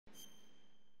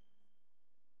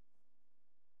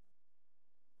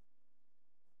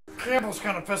cable's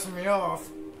kind of pissing me off.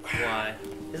 Why?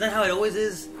 Isn't that how it always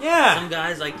is? Yeah. Some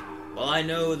guys like, well, I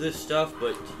know this stuff,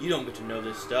 but you don't get to know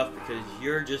this stuff because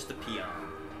you're just a peon.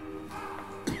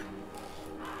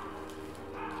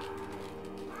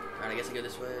 Alright, I guess I go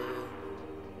this way.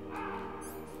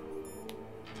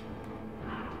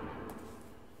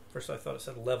 First I thought it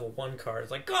said level 1 card.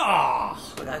 It's like,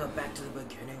 oh! But I go back to the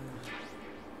beginning.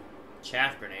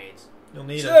 Chaff grenades. You'll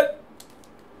need Shit! it.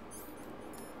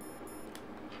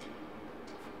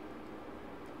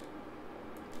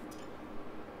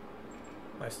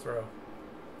 Nice throw.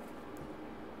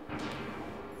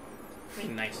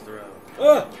 Nice throw.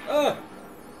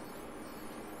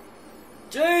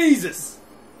 Jesus!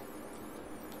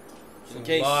 Just in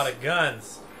case. A lot of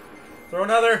guns. Throw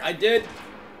another. I did.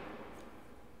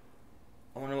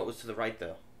 I wonder what was to the right,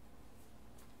 though.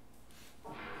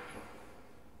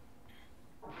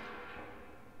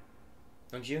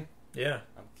 Don't you? Yeah.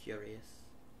 I'm curious.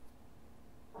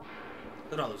 Look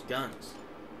at all those guns.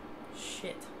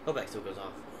 Shit. Hope that still goes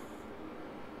off.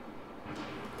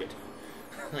 Good.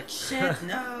 Like, shit,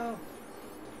 no!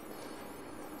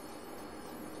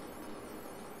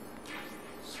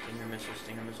 Stinger missile,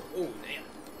 stinger missile. Oh, damn.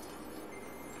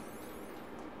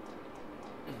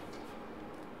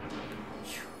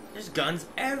 There's guns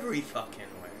every fucking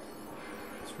where.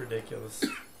 It's ridiculous.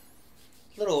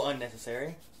 A little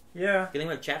unnecessary. Yeah. Good thing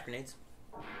we have chaff grenades.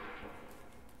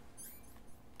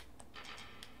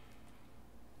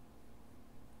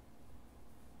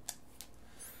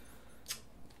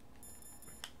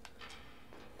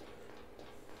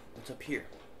 What's up here?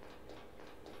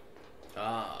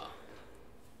 Ah.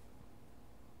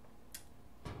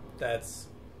 That's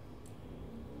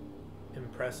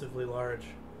impressively large.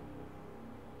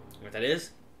 What that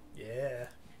is? Yeah.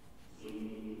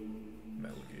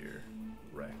 Metal Gear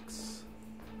Rex.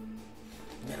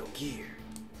 Metal Gear.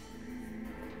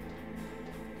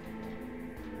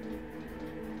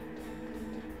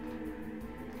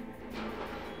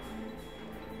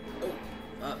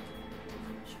 Oh,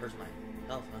 she hurts my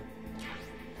health, huh?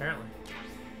 Apparently.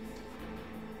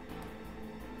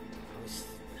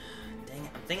 Dang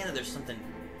it, I'm thinking that there's something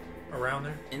Around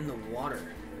there? in the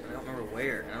water. I don't remember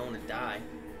where, and I don't want to die.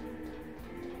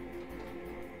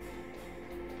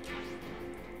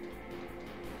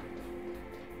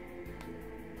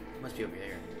 Must be over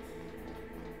here.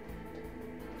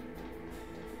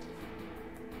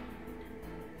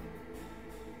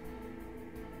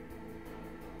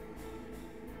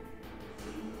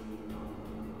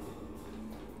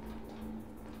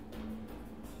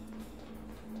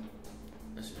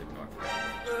 Let's just ignore it.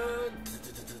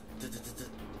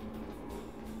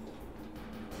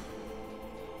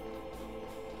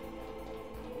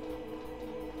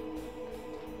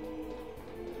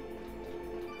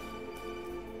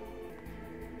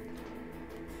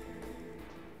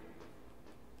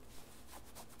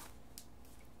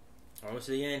 Almost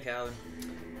to the end, Calvin.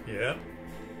 Yeah.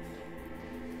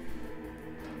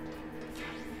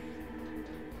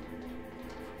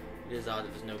 It is odd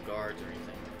that there's no guards or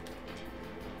anything.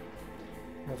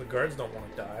 Well, the guards don't want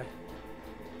to die.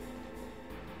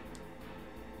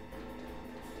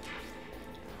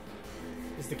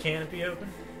 Is the canopy open?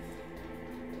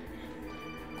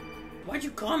 Why'd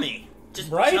you call me?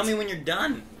 Just Right? tell me when you're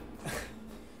done.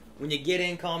 When you get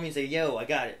in, call me and say, yo, I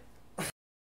got it.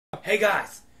 Hey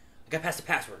guys, I got past the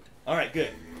password. Alright,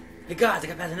 good. Hey guys, I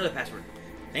got past another password.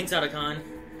 Thanks, Otacon.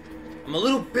 I'm a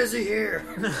little busy here.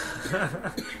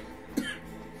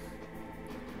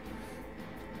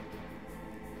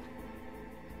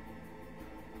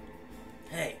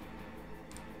 Hey.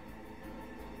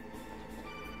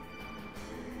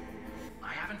 I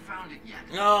haven't found it yet.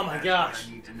 Oh my That's gosh.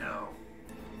 what I need to know.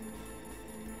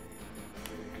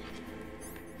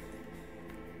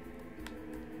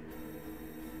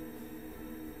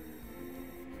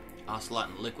 Ocelot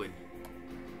and Liquid.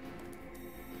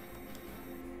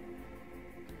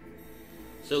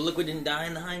 So Liquid didn't die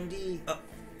in the Hind D? Oh.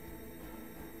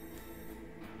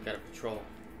 Gotta patrol.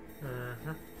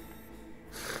 Mm-hmm.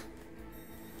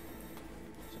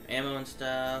 Some ammo and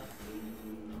stuff.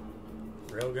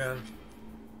 Railgun.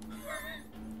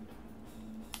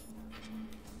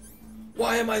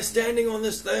 Why am I standing on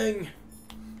this thing?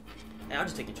 Hey, I'll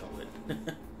just take control of it.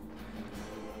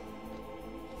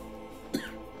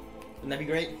 Wouldn't that be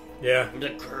great? Yeah. With the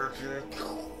cursor.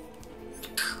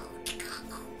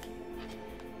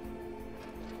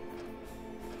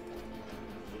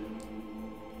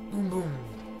 Boom boom.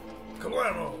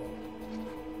 Kalamo.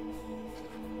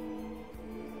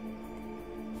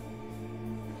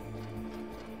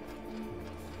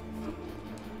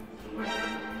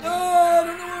 Oh, I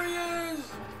don't know where he is!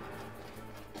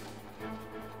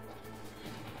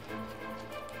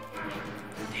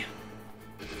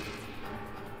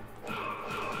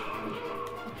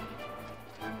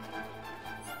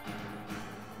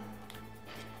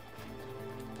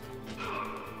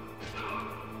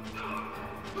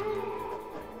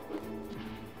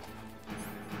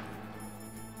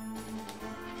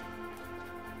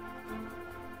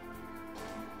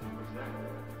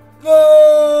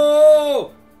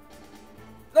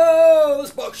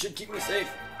 should keep me safe.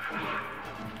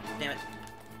 Damn it.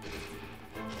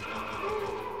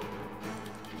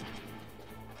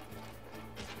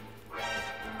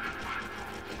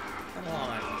 Come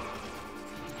on.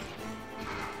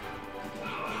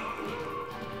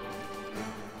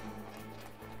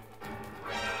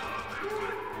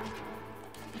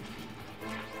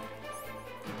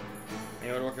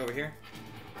 Anyone work over here?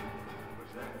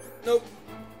 Nope.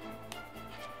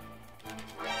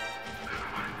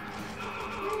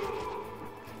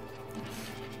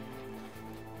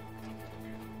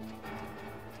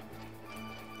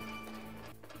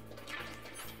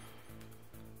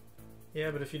 Yeah,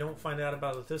 but if you don't find out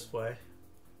about it this way.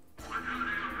 Are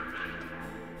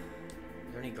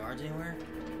there any guards anywhere?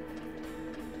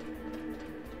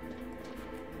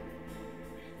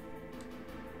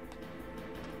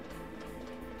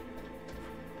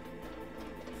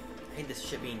 I hate this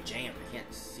shit being jammed. I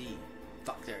can't see.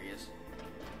 Fuck, there he is.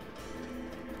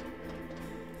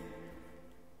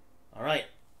 Alright.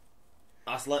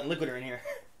 Ocelot and Liquid are in here.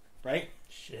 Right?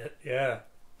 Shit, yeah.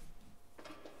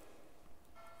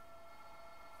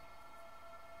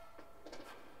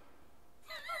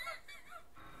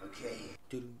 Okay.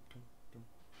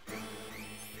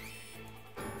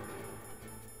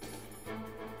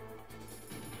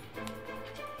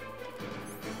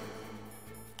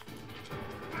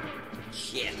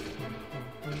 Shit.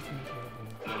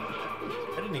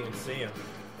 I didn't even see him.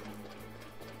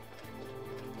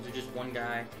 Is there just one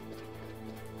guy?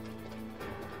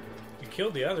 You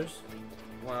killed the others.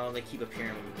 Well, they keep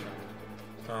appearing when you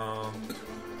kill them.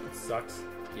 It sucks.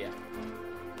 Yeah.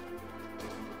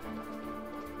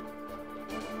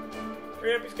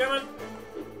 Hurry up, he's coming!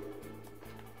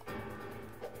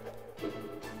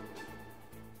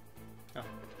 Oh.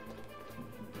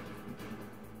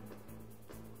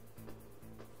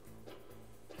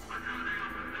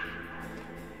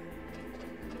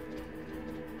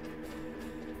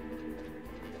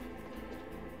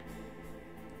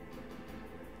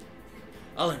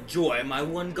 I'll enjoy my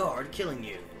one guard killing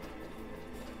you.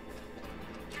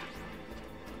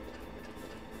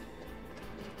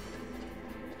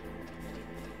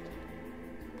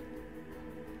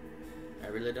 I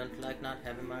really don't like not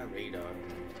having my radar.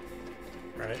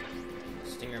 Right.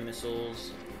 Stinger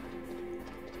missiles.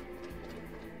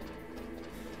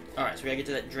 Alright, so we gotta get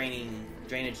to that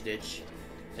drainage ditch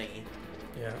thingy.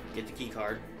 Yeah. Get the key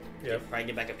card. Yep. Probably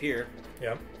get back up here.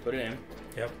 Yep. Put it in.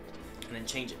 Yep. And then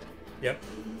change it. Yep.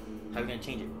 How are we gonna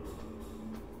change it?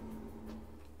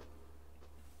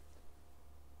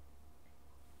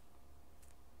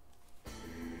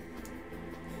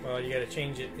 Well, you gotta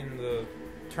change it in the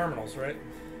terminals, right?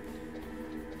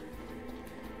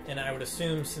 And I would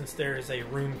assume since there is a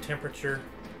room temperature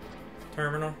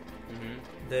terminal,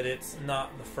 that it's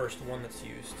not the first one that's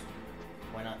used.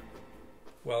 Why not?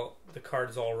 Well, the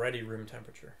card's already room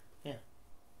temperature. Yeah.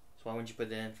 So why wouldn't you put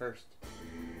that in first?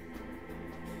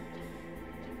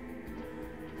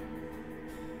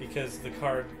 Because the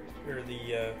card or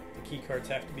the key cards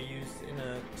have to be used in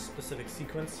a specific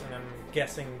sequence, and I'm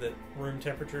guessing that room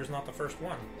temperature is not the first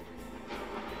one.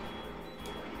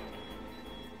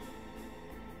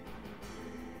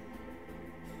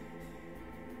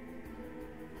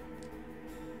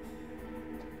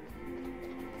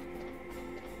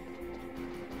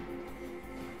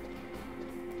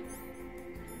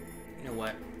 You know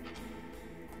what?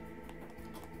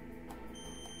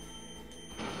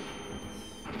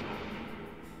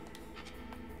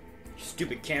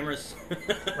 Stupid cameras.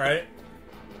 Right?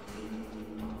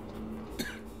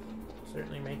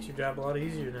 Certainly makes your job a lot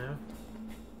easier now.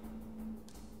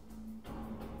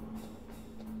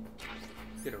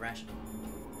 Get a ration.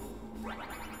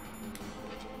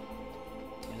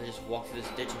 And I just walk through this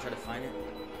ditch and try to find it.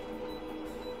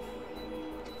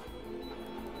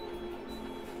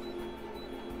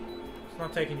 It's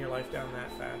not taking your life down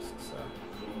that fast, so.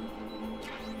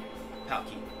 Pow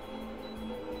key.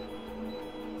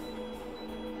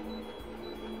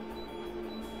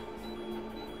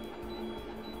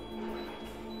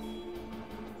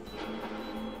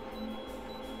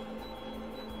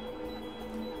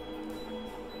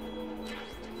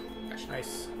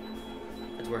 Nice.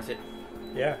 That's worth it.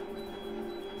 Yeah.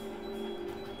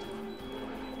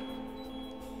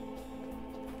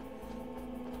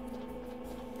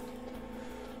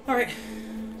 Alright.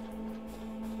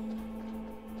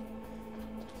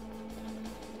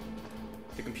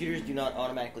 The computers do not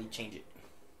automatically change it.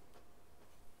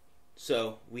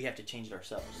 So, we have to change it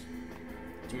ourselves.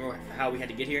 Do you remember how we had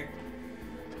to get here?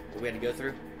 What we had to go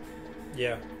through?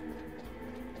 Yeah.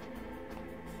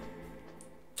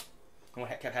 And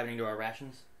what kept happening to our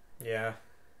rations? Yeah.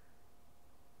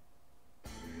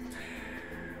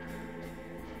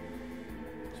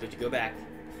 So to go back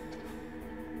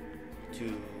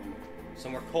to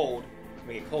somewhere cold,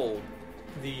 make it cold,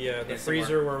 The somewhere-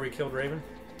 freezer where we killed Raven,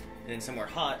 and then somewhere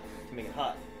hot to make it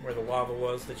hot. where the lava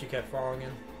was that you kept falling in.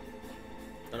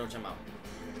 Don't know what I'm about.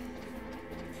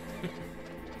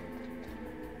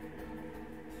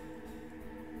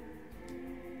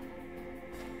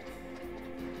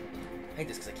 I hate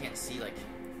this because I can't see, like,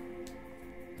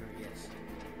 where he is.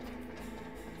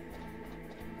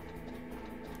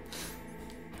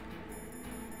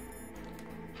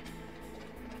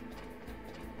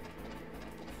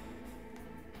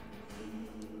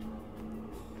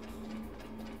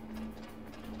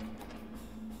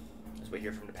 Just wait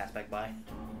here for him to pass back by.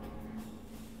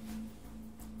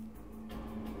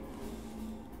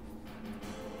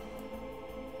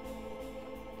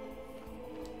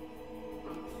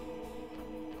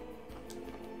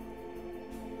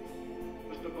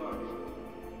 Mr. Barnes.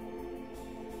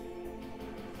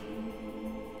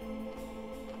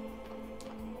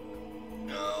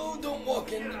 No, don't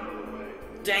walk in.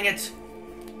 Dang it!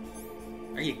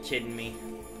 Are you kidding me?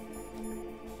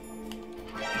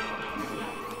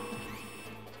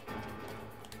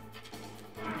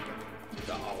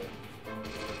 Oh.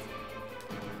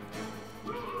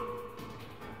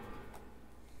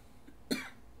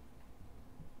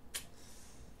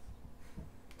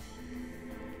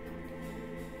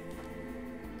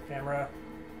 Camera.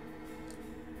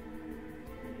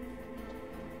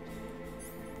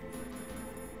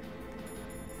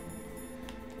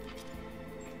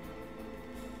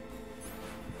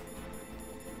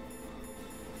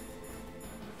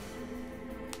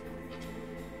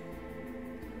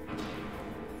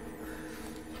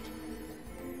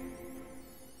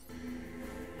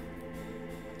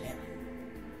 Damn.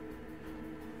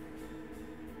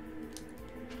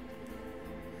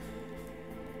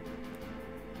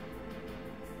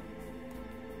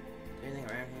 Anything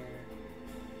around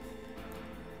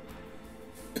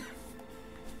here?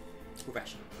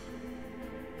 Progression.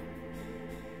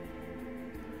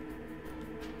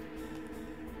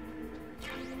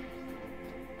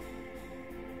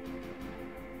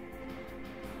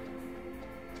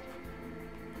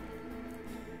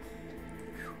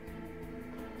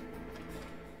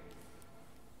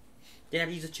 Didn't have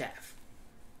to use a chaff.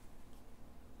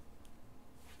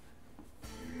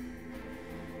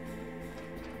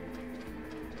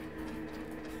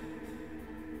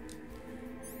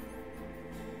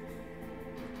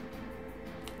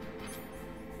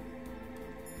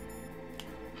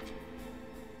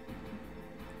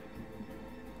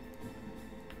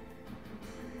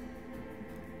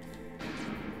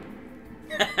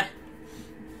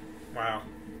 Wow.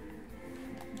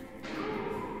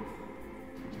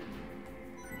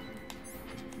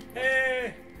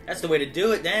 Hey! That's the way to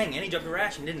do it, dang. And he dropped a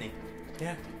ration, didn't he?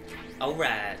 Yeah.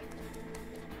 Alright.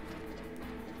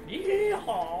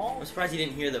 Yeehaw! I'm surprised he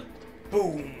didn't hear the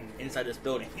boom inside this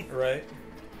building. Right.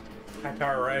 High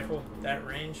power rifle, that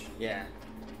range. Yeah.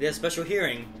 They have special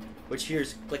hearing, which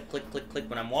hears click, click, click, click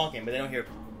when I'm walking, but they don't hear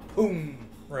boom.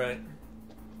 Right.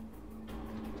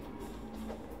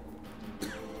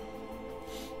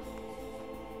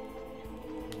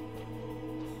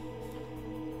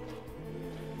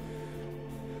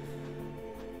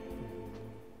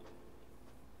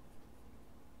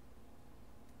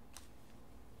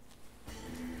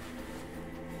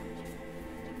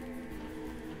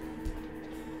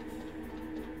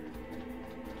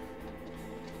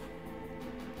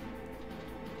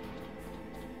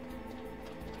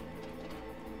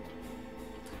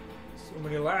 So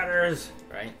many ladders.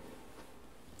 Right?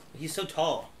 He's so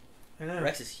tall. I know.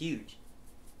 Rex is huge.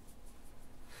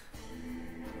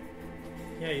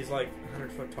 Yeah, he's like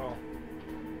 100 foot tall.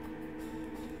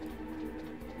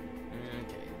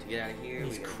 Okay, to get out of here,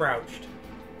 He's we gotta- crouched.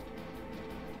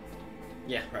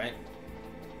 Yeah, right?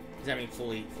 He's not even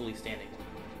fully standing.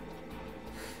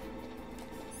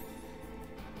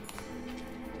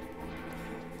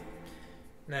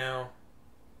 Now.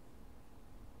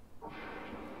 Oh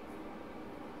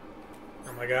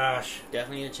my gosh.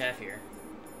 Definitely need a chaff here.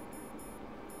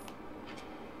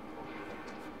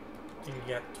 I think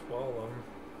you got 12 of them.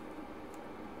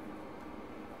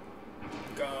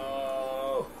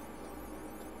 Go!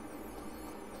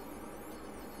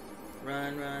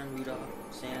 Run, run, Rudolph.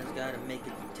 Santa's gotta make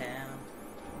it to town.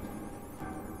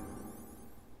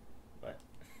 What?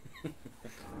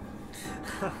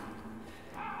 Alright,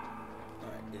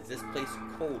 is this place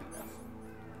cold enough?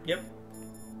 Yep.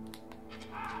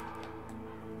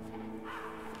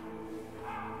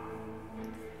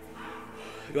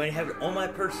 Do I have it on my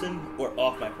person or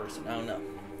off my person? I don't know.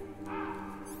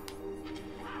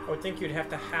 I would think you'd have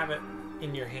to have it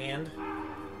in your hand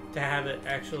to have it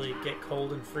actually get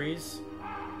cold and freeze.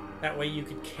 That way you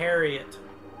could carry it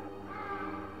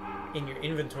in your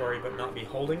inventory but not be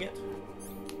holding it,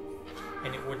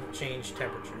 and it wouldn't change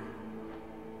temperature.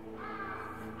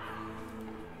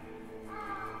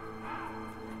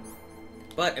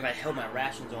 But if I held my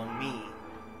rations on me,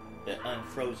 they're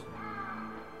unfrozen.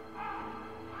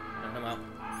 No, come out.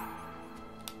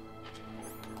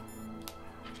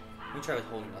 Let me try with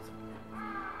holding nothing.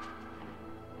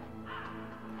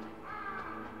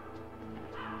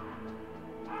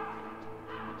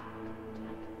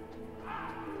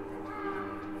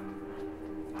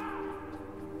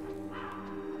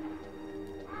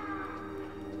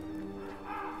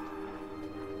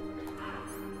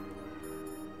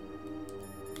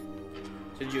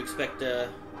 So did you expect the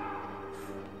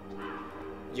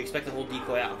whole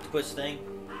decoy octopus thing?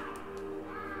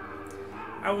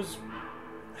 I was...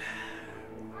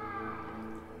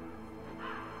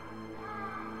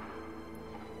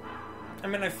 I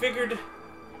mean, I figured...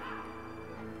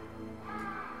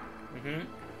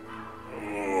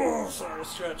 Oh, sorry,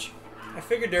 stretch. I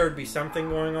figured there would be something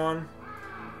going on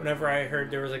whenever I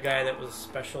heard there was a guy that was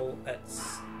special at,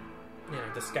 you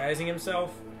know, disguising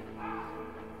himself.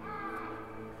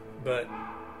 But,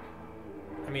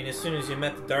 I mean, as soon as you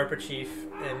met the DARPA chief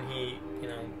and he, you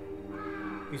know,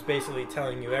 he's basically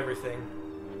telling you everything.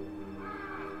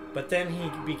 But then he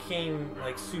became,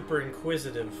 like, super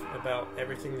inquisitive about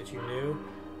everything that you knew.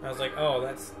 I was like, oh,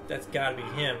 that's gotta be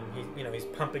him. He, you know, he's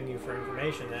pumping you for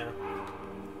information now.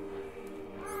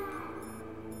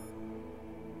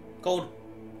 Cold.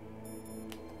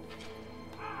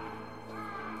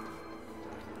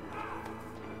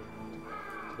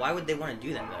 Why would they want to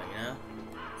do that, though, you know?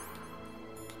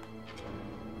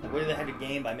 Like, what do they have to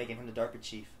gain by making him the DARPA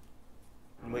chief?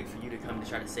 And wait for you to come to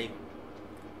try to save him?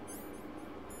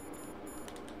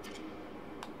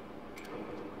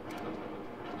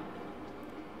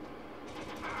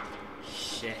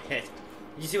 Shit. Did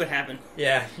you see what happened?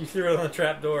 Yeah, you threw it on the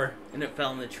trap door. And it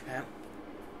fell in the trap.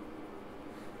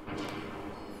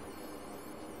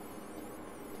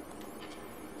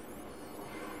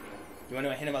 You want to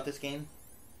know a hint about this game?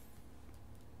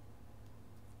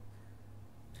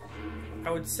 I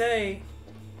would say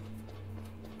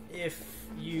if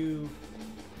you...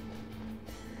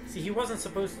 See, he wasn't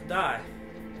supposed to die.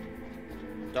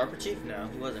 DARPA chief? No,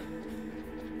 he wasn't.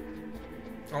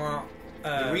 Well,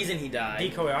 The reason he died...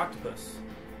 Decoy Octopus.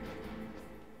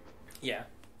 Yeah.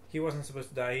 He wasn't supposed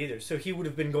to die either. So he would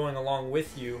have been going along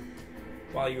with you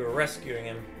while you were rescuing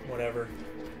him, whatever.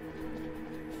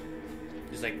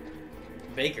 Just like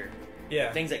Baker. Yeah.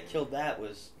 The things that killed that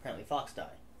was apparently Fox die.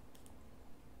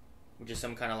 Which is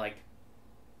some kind of like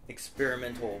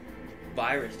experimental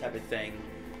virus type of thing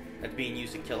that's being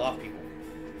used to kill off people.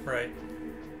 Right.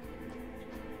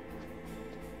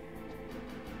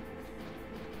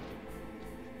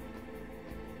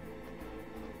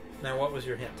 Now, what was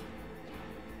your hint?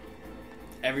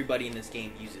 Everybody in this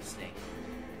game uses Snake.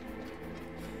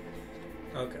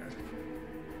 Okay.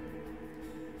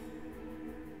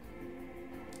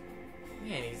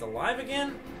 Man, he's alive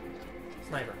again?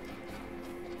 Sniper.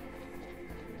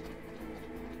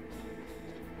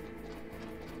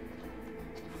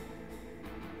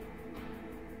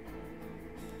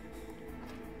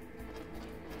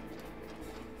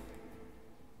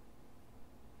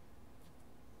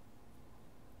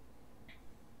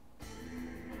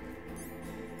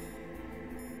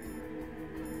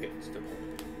 Okay, still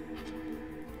cold.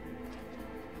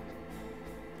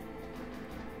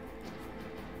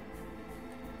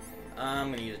 I'm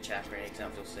gonna use a chaff grenade because I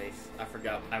don't feel safe. I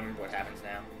forgot. I remember what happens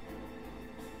now.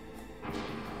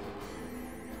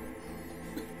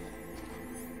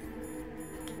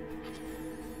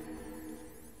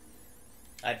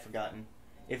 I'd forgotten.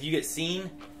 If you get seen,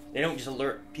 they don't just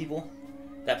alert people.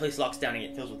 That place locks down and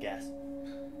it fills with gas.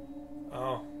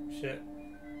 Oh, shit.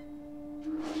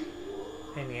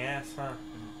 Pain in the ass, huh?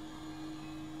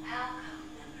 Halcom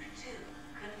number 2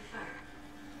 confirmed.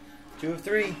 2 of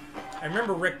 3. I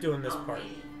remember Rick doing this part.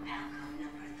 Halcom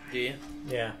number 3. Do you?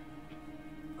 Yeah.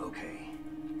 Okay,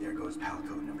 there goes pal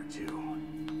code number 2.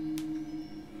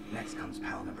 Next comes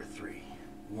pal number 3.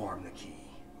 Warm the key.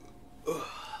 Ugh.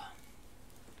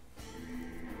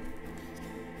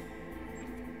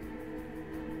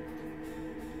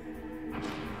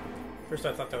 First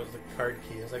I thought that was the card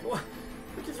key. I was like, what?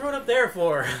 What you throw it up there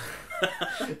for?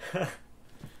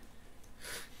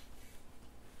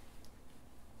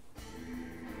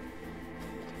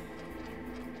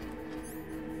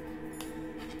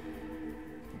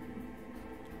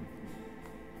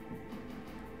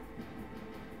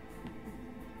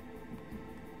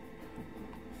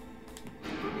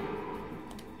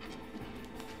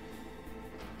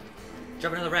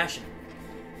 Drop another ration.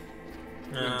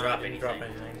 No, Didn't I drop didn't anything. drop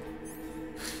anything.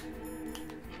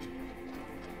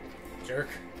 Jerk.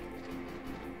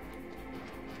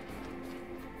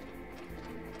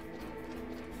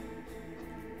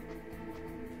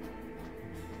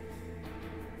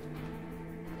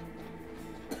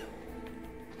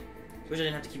 Wish I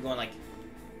didn't have to keep going like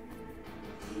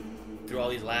through all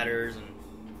these ladders and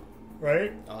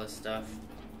Right? all this stuff.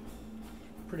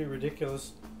 Pretty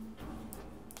ridiculous.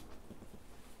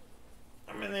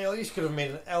 I mean, they at least could have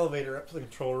made an elevator up to the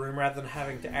control room rather than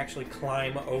having to actually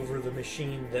climb over the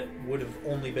machine that would have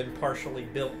only been partially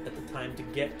built at the time to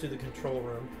get to the control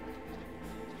room.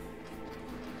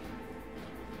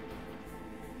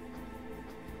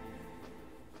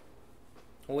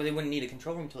 Well, they wouldn't need a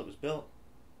control room until it was built.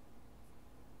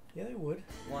 Yeah, they would.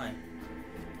 Why?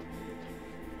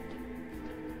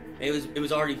 It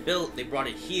was already built. They brought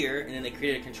it here, and then they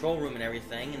created a control room and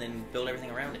everything, and then built everything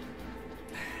around it.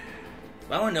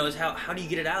 What I want to know is how do you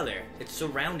get it out of there? It's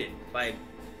surrounded by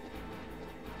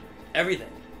everything,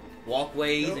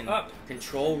 walkways Go and up.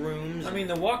 control rooms. I mean,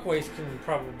 the walkways can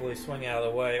probably swing out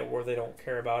of the way, or they don't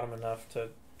care about them enough to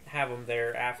have them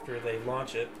there after they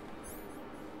launch it.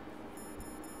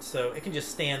 So it can just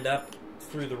stand up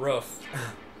through the roof.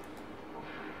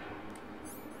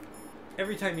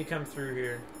 Every time you come through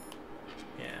here,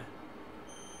 yeah.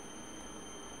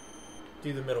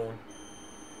 Do the middle one.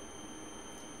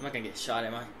 I'm not gonna get shot,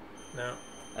 am I? No.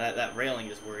 That railing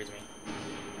just worries me.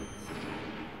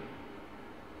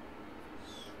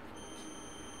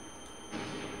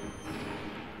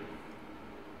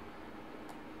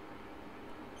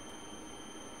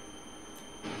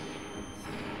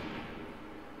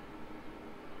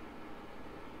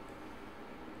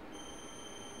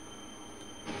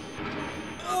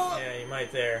 Yeah, you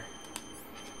might there.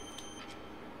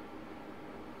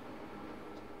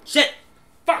 Shit!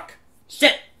 Fuck!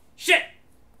 Shit! Shit!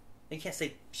 You can't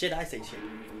say shit, I say shit.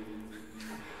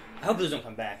 I hope those don't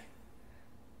come back.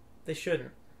 They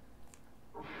shouldn't.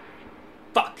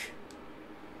 Fuck!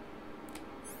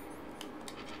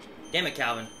 Damn it,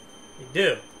 Calvin. You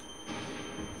do.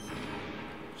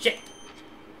 Shit!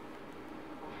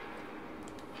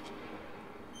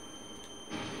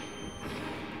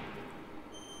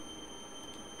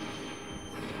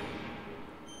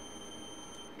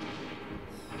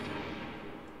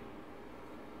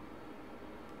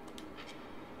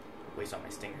 Waste all my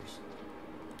stingers.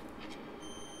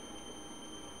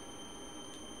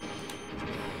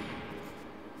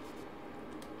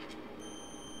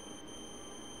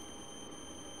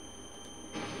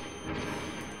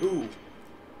 Ooh.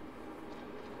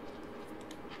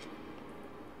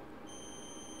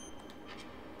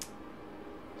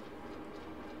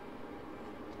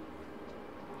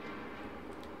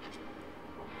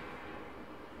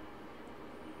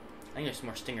 I think there's some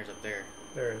more stingers up there.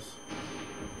 There is.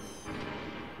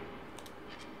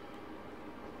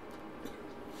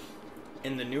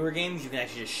 In the newer games, you can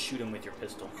actually just shoot them with your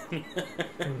pistol.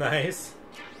 Nice.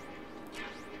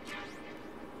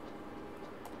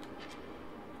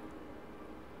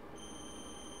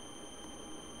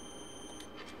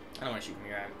 I don't want to shoot from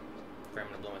here. I'm afraid I'm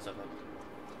going to blow myself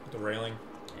up. The railing.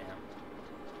 Yeah.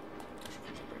 I should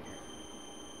come up right here.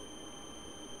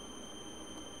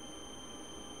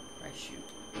 I shoot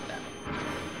that one.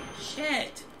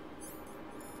 Shit!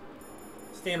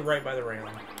 Stand right by the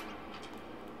railing.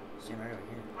 Stand right over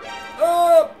here.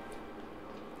 Oh!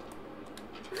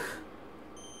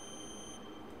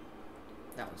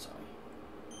 That one saw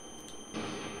me.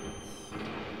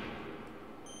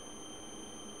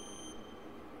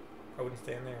 I wouldn't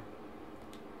stand there.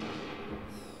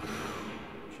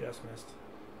 Just missed.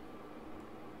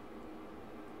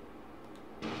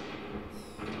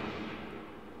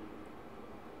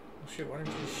 Oh shit, why don't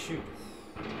you just shoot?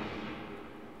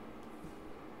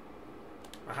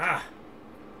 Aha!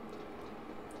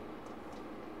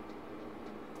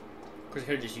 Of course, I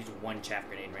could have just used one chaff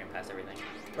grenade and ran past everything.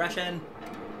 Ration!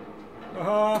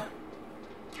 Aha!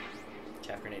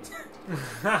 Chaff grenades.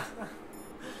 Son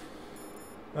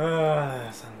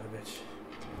of a bitch.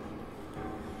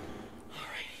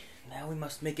 Alright, now we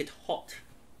must make it hot.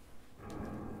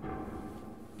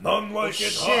 None Oh,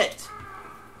 shit!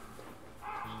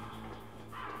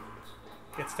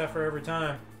 Gets tougher every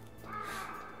time.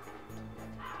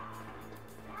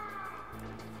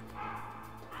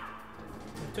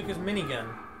 He took his minigun.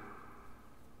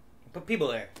 Put people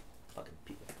there. Fucking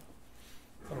people.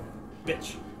 Son of a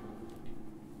bitch.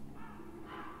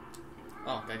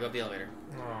 Oh, gotta go up the elevator.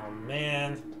 Oh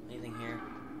man. Anything here?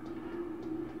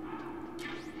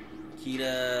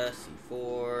 Kita,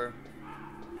 C4.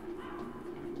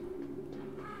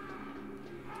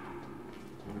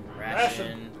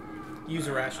 Ration. Use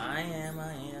a ration. I am.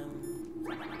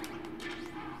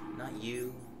 Not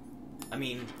you. I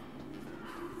mean...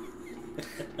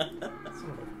 Son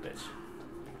of a bitch.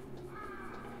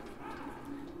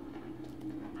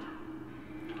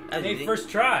 That's Hey, easy. first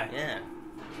try. Yeah.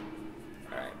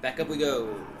 Alright, back up we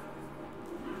go.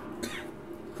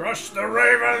 Crush the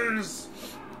ravens!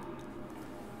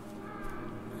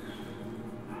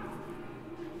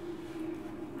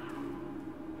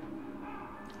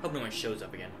 Hope no one shows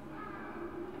up again.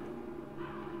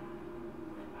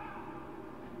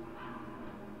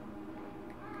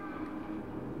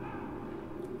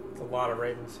 It's a lot of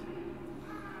ravens.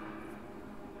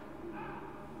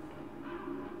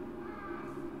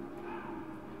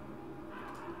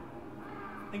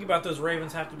 Think about those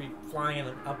ravens have to be flying in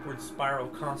an upward spiral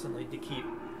constantly to keep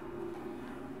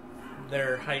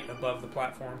their height above the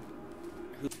platform.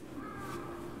 I'm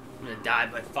gonna die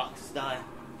by Fox die.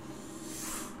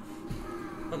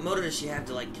 What motive does she have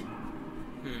to, like...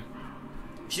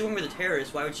 If she's working with a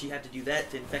terrorist, why would she have to do that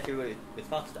to infect everybody with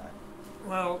Fox die?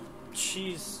 Well,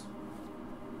 she's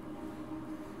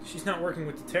not working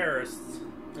with the terrorists.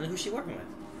 And who's she working with?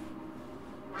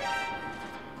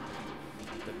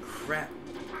 The crap.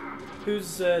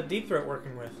 Who's Deep Throat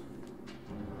working with?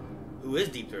 Who is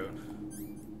Deep Throat?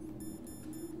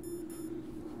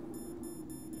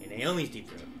 And Naomi's Deep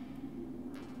Throat.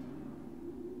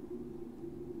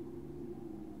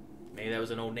 Maybe that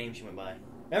was an old name she went by.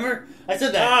 Remember? I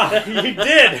said that! Ah, you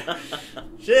did!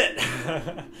 Shit!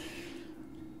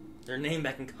 Their name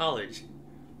back in college.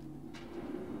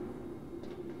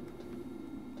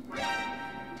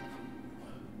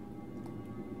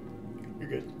 You're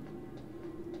good.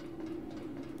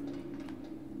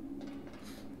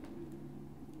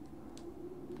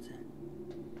 What's that?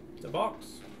 It's a box.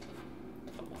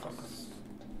 A box.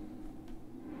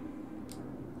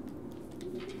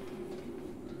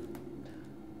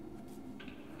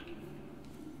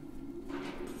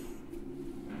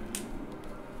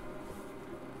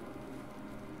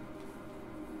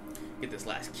 Get this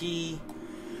last key.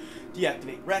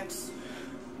 Deactivate Rex.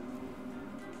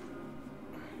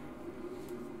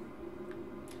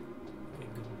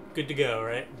 Good to go,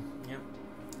 right? Yep.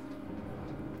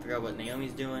 Figure out what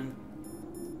Naomi's doing.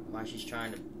 Why she's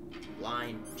trying to lie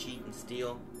and cheat and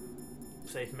steal.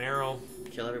 Save Meryl.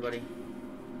 Kill everybody.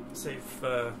 Save,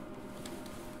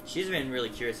 She's been really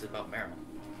curious about Meryl.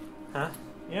 Huh?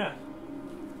 Yeah.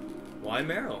 Why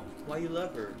Meryl? Why you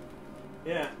love her?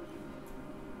 Yeah.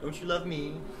 Don't you love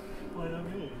me? Why not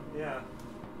me? Yeah.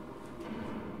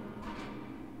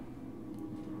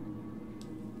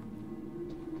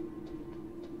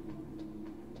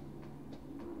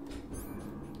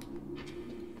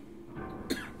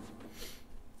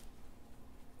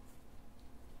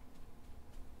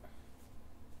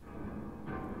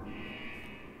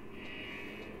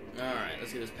 Alright,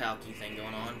 let's get this PAL key thing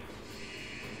going on.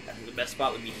 I think the best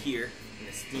spot would be here, in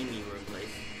the steamy room place.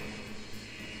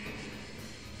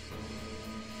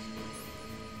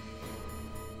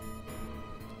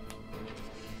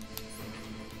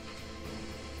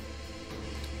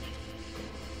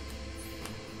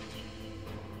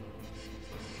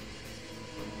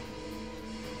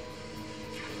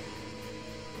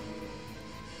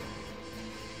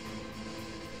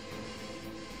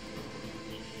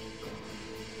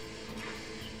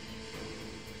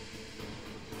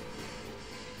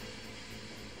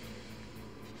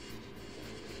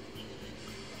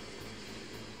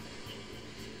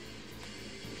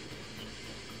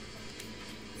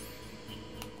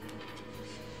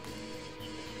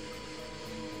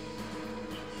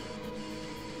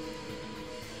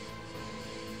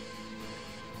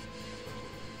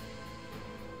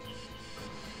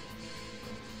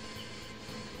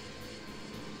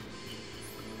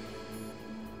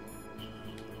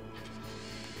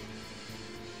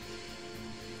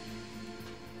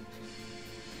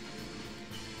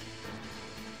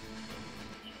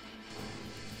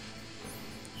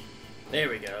 There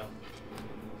we go.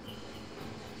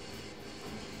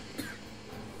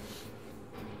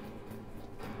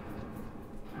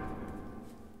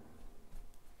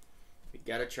 We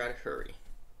gotta try to hurry.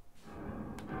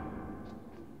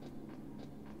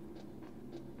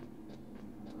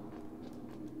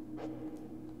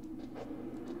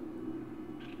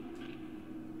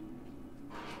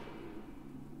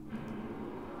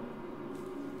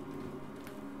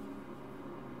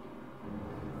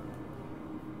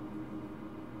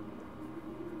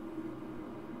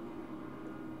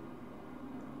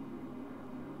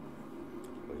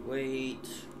 Wait.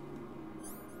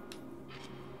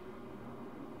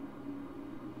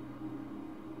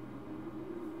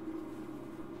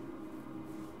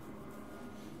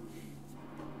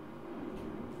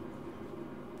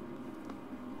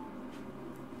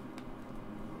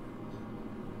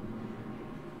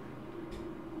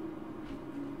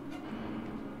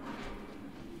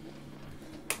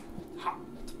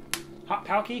 Hot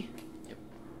Palky? Yep.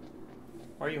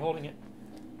 Why are you holding it?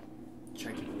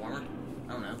 Try to keep it warmer.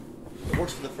 I don't know. It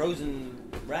works for the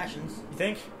frozen rations. You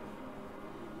think?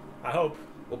 I hope.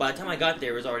 Well, by the time I got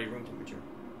there, it was already room temperature.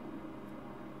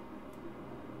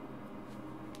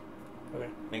 Okay.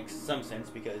 Makes some sense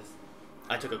because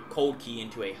I took a cold key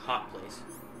into a hot place.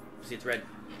 See, it's red.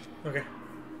 Okay.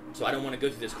 So I don't want to go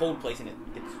through this cold place and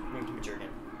it gets room temperature again.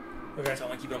 Okay. So I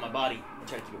want to keep it on my body and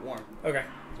try to keep it warm. Okay.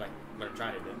 That's like what I'm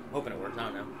trying to do. I'm hoping it works. I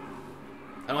don't know.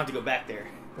 I don't have to go back there.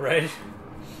 Right?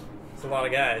 It's a lot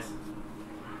of guys.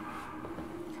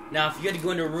 Now, if you had to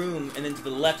go into a room and then to the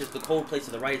left is the cold place,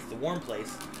 to the right is the warm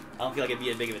place, I don't feel like it'd be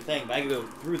as big of a thing. But I could go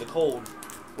through the cold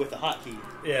with the hot key.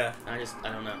 Yeah. I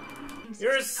don't know.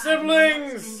 Your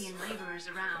siblings! Indian laborers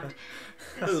around.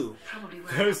 Who? Probably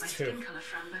where Those my two. skin color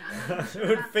from, but I'm not sure Who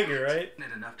would about figure, that. right?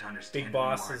 Not enough to understand Big who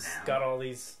Boss you are has now. got all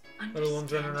these little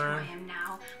ones running Understand who around. I am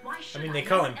now. Why should I mean, they No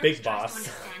call one him else Big tries to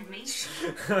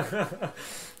Boss. understand me.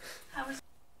 I was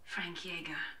Frank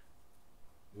Yeager.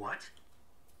 What?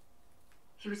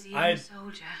 He was a I- young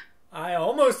soldier I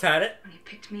almost had it. when he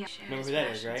picked me up. Remember who that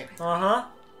is, right? Uh-huh.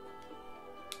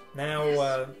 Now,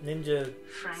 Ninja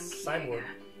Frank Cyborg, Yeager.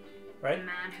 right? The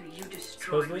man who you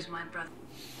destroyed Supposedly? was my brother.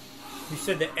 You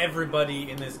said that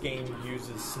everybody in this game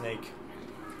uses Snake.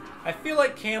 I feel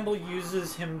like Campbell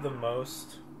uses him the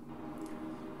most.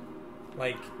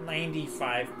 Like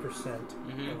 95%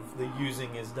 of the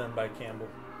using is done by Campbell.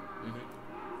 Mm-hmm.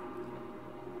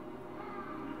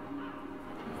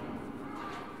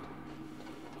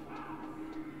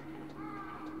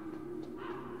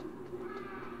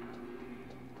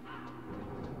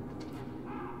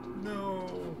 No.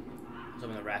 So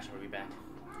when the ration will be back.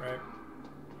 Right.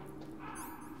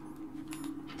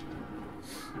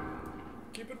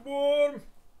 Keep it warm.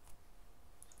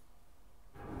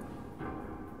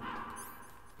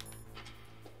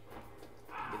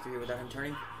 Get through here without him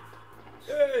turning.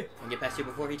 Yay! And get past here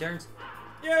before he turns.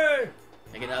 Yay!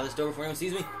 I get out of this door before anyone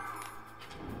sees me.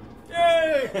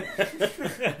 Yay!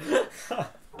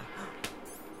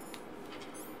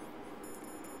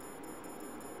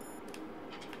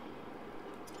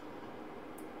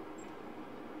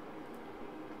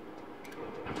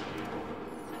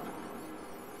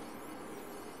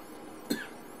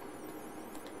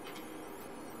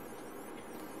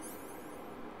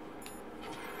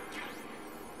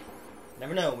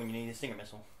 Never know when you need a Stinger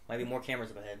missile. Might be more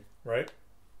cameras up ahead. Right?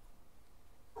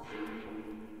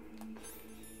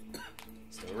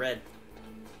 Still red.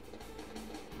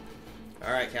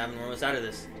 Alright, Calvin, we're almost out of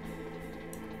this.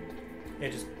 Yeah,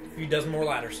 just a few dozen more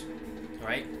ladders.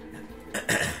 Alright?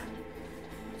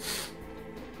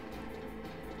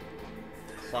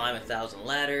 Climb 1,000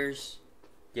 ladders.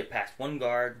 Get past one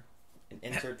guard. And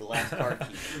insert the last card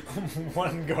key.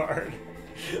 One guard.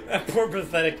 That poor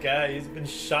pathetic guy, he's been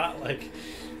shot like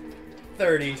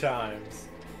 30 times.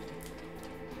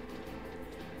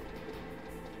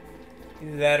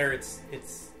 Either that or it's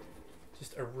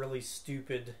just a really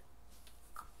stupid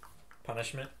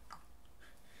punishment.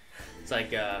 It's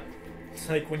like, It's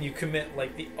like when you commit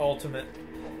like the ultimate,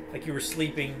 like you were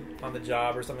sleeping on the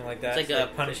job or something like that. It's like so a-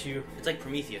 they punish you. it's like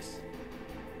Prometheus.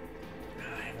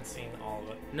 I haven't seen all of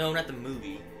it. No, not the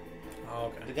movie.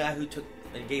 Oh, The okay. guy who took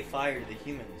and gave fire to the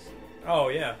humans Oh,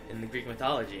 yeah. in the Greek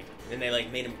mythology. And they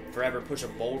like made him forever push a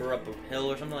boulder up a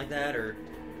hill or something like that, or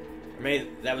maybe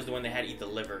that was the one they had to eat the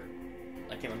liver.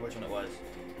 I can't remember which one it was.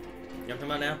 You know what I'm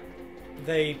talking about now?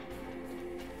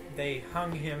 They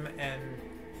hung him and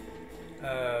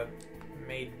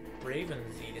made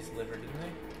ravens eat his liver, didn't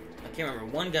they? I can't remember.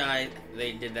 One guy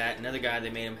they did that. Another guy they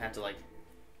made him have to like.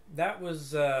 That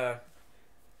was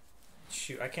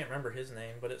shoot, I can't remember his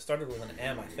name, but it started with an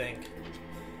M, I think.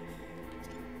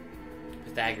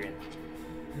 Pythagorean.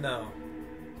 No.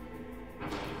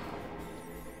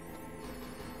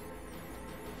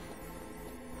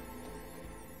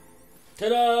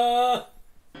 Ta-da!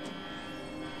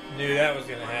 Knew that was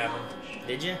gonna happen.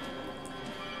 Did you?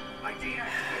 I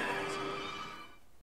deactivated